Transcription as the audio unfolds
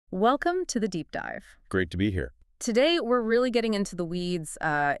Welcome to the deep dive. Great to be here. Today, we're really getting into the weeds,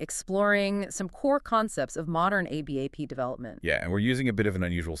 exploring some core concepts of modern ABAP development. Yeah, and we're using a bit of an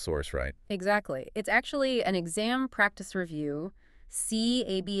unusual source, right? Exactly. It's actually an exam practice review,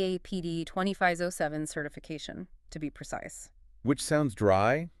 CABAPD 2507 certification, to be precise. Which sounds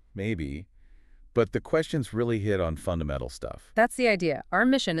dry, maybe, but the questions really hit on fundamental stuff. That's the idea. Our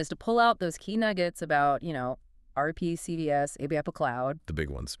mission is to pull out those key nuggets about, RP, CDS, ABAP Cloud. The big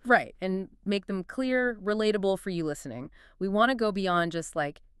ones. Right, and make them clear, relatable for you listening. We want to go beyond just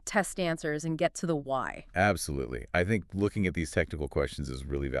test answers and get to the why. Absolutely. I think looking at these technical questions is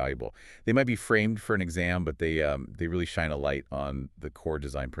really valuable. They might be framed for an exam, but they really shine a light on the core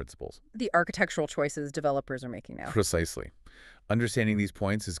design principles. The architectural choices developers are making now. Precisely. Understanding these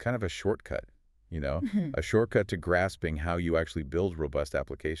points is kind of a shortcut, a shortcut to grasping how you actually build robust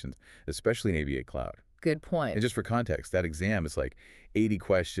applications, especially in ABA Cloud. Good point. And just for context, that exam is like 80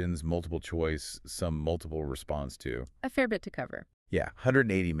 questions, multiple choice, some multiple response to. A fair bit to cover. Yeah,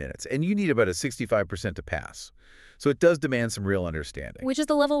 180 minutes. And you need about a 65% to pass. So it does demand some real understanding. Which is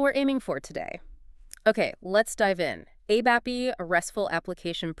the level we're aiming for today. Okay, let's dive in. ABAP, a RESTful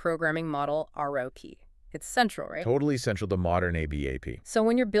Application Programming Model, ROP. It's central, right? Totally central to modern ABAP. So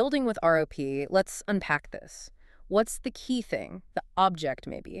when you're building with ROP, let's unpack this. What's the key thing, the object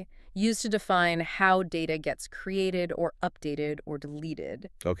maybe, used to define how data gets created or updated or deleted?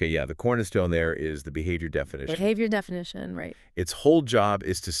 Okay, yeah, the cornerstone there is the behavior definition. Behavior definition, right. Its whole job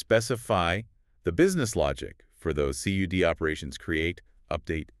is to specify the business logic for those CUD operations: create,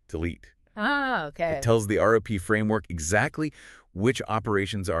 update, delete. Ah, okay. It tells the ROP framework exactly which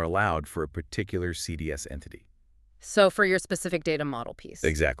operations are allowed for a particular CDS entity. So for your specific data model piece.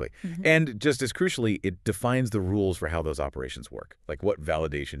 Exactly. And just as crucially, it defines the rules for how those operations work, like what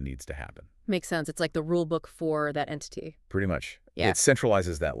validation needs to happen. Makes sense. It's like the rule book for that entity. Pretty much. Yeah. It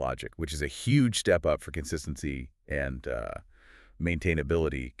centralizes that logic, which is a huge step up for consistency and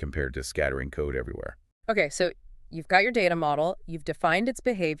maintainability compared to scattering code everywhere. Okay, so you've got your data model. You've defined its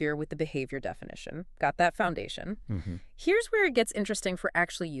behavior with the behavior definition. Got that foundation. Here's where it gets interesting for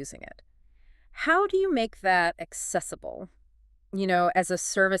actually using it. How do you make that accessible, as a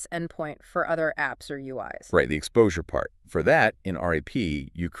service endpoint for other apps or UIs? Right, the exposure part. For that, in RAP,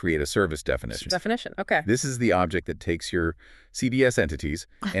 you create a service definition. Definition, okay. This is the object that takes your CDS entities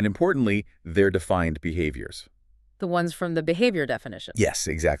and, importantly, their defined behaviors. The ones from the behavior definition. Yes,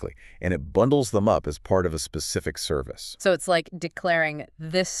 exactly. And it bundles them up as part of a specific service. So it's like declaring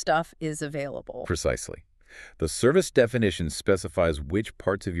this stuff is available. Precisely. The service definition specifies which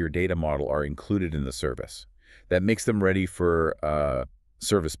parts of your data model are included in the service. That makes them ready for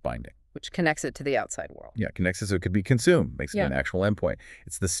service binding. Which connects it to the outside world. Yeah, connects it so it could be consumed, makes it an actual endpoint.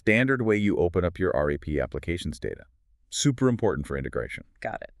 It's the standard way you open up your RAP applications data. Super important for integration.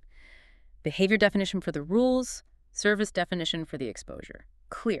 Got it. Behavior definition for the rules, service definition for the exposure.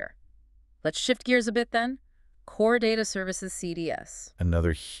 Clear. Let's shift gears a bit then. Core Data Services CDS.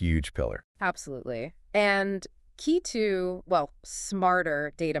 Another huge pillar. Absolutely. And key to,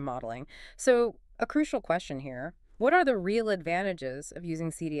 smarter data modeling. So a crucial question here. What are the real advantages of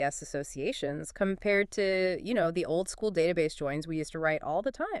using CDS associations compared to, the old school database joins we used to write all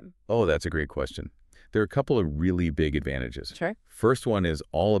the time? Oh, that's a great question. There are a couple of really big advantages. Sure. First one is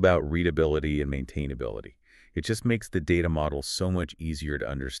all about readability and maintainability. It just makes the data model so much easier to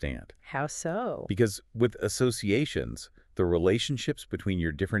understand. How so? Because with associations, the relationships between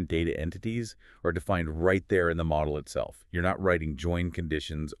your different data entities are defined right there in the model itself. You're not writing join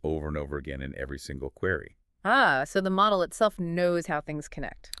conditions over and over again in every single query. Ah, so the model itself knows how things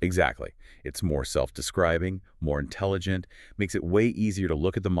connect. Exactly. It's more self-describing, more intelligent, makes it way easier to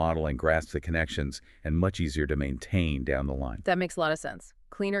look at the model and grasp the connections, and much easier to maintain down the line. That makes a lot of sense.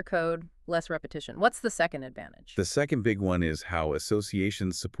 Cleaner code, less repetition. What's the second advantage? The second big one is how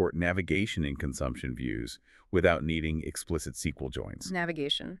associations support navigation in consumption views without needing explicit SQL joins.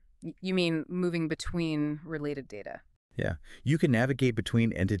 Navigation. You mean moving between related data? Yeah. You can navigate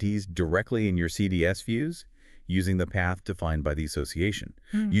between entities directly in your CDS views using the path defined by the association.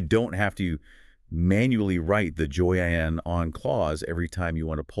 You don't have to manually write the join on clause every time you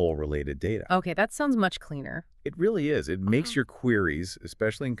want to pull related data. Okay, that sounds much cleaner. It really is. It makes your queries,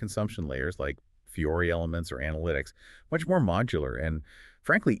 especially in consumption layers like Fiori elements or analytics, much more modular and,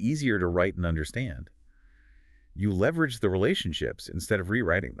 frankly, easier to write and understand. You leverage the relationships instead of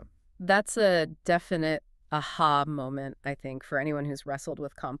rewriting them. That's a definite aha moment, I think, for anyone who's wrestled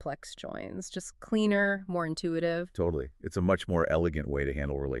with complex joins. Just cleaner, more intuitive. Totally. It's a much more elegant way to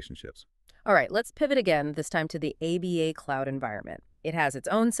handle relationships. All right, let's pivot again, this time to the ABA Cloud environment. It has its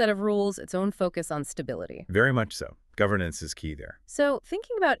own set of rules, its own focus on stability. Very much so. Governance is key there. So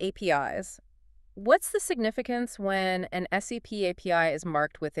thinking about APIs, what's the significance when an SAP API is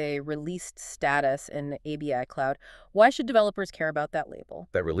marked with a released status in ABI Cloud? Why should developers care about that label?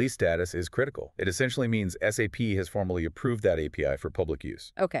 That release status is critical. It essentially means SAP has formally approved that API for public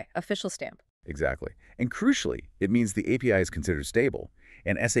use. Okay, official stamp. Exactly. And crucially, it means the API is considered stable,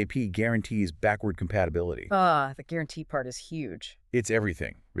 and SAP guarantees backward compatibility. The guarantee part is huge. It's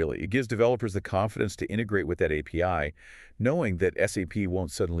everything, really. It gives developers the confidence to integrate with that API, knowing that SAP won't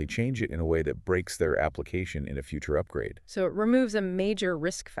suddenly change it in a way that breaks their application in a future upgrade. So it removes a major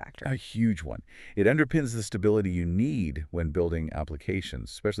risk factor. A huge one. It underpins the stability you need when building applications,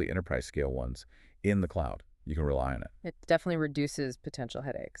 especially enterprise-scale ones, in the cloud. You can rely on it. It definitely reduces potential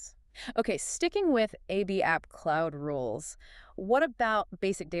headaches. Okay, sticking with ABAP Cloud rules, what about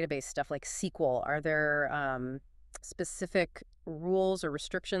basic database stuff like SQL? Are there specific rules or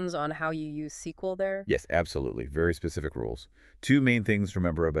restrictions on how you use SQL there? Yes, absolutely. Very specific rules. Two main things to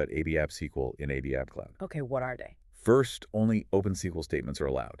remember about ABAP SQL in ABAP Cloud. Okay, what are they? First, only open SQL statements are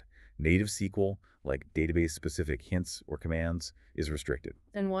allowed. Native SQL, like database-specific hints or commands, is restricted.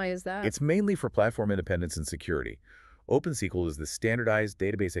 And why is that? It's mainly for platform independence and security. OpenSQL is the standardized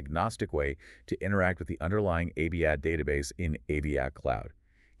database-agnostic way to interact with the underlying ABAP database in ABAP Cloud.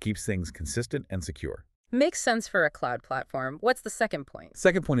 Keeps things consistent and secure. Makes sense for a cloud platform. What's the second point?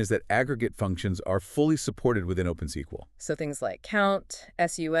 Second point is that aggregate functions are fully supported within OpenSQL. So things like count,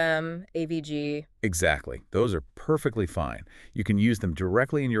 SUM, AVG. Exactly. Those are perfectly fine. You can use them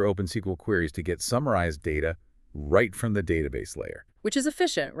directly in your OpenSQL queries to get summarized data right from the database layer. Which is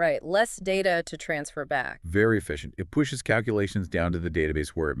efficient, right? Less data to transfer back. Very efficient. It pushes calculations down to the database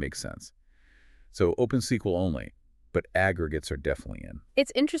where it makes sense. So OpenSQL only, but aggregates are definitely in.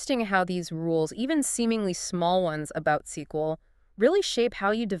 It's interesting how these rules, even seemingly small ones about SQL, really shape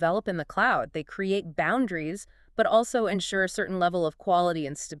how you develop in the cloud. They create boundaries, but also ensure a certain level of quality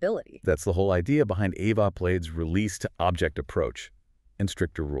and stability. That's the whole idea behind ABAP Blade's release-to-object approach and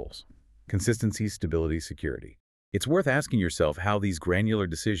stricter rules. Consistency, stability, security. It's worth asking yourself how these granular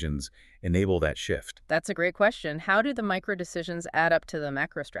decisions enable that shift. That's a great question. How do the micro decisions add up to the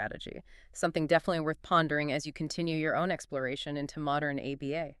macro strategy? Something definitely worth pondering as you continue your own exploration into modern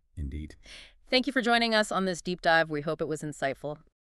ABA. Indeed. Thank you for joining us on this deep dive. We hope it was insightful.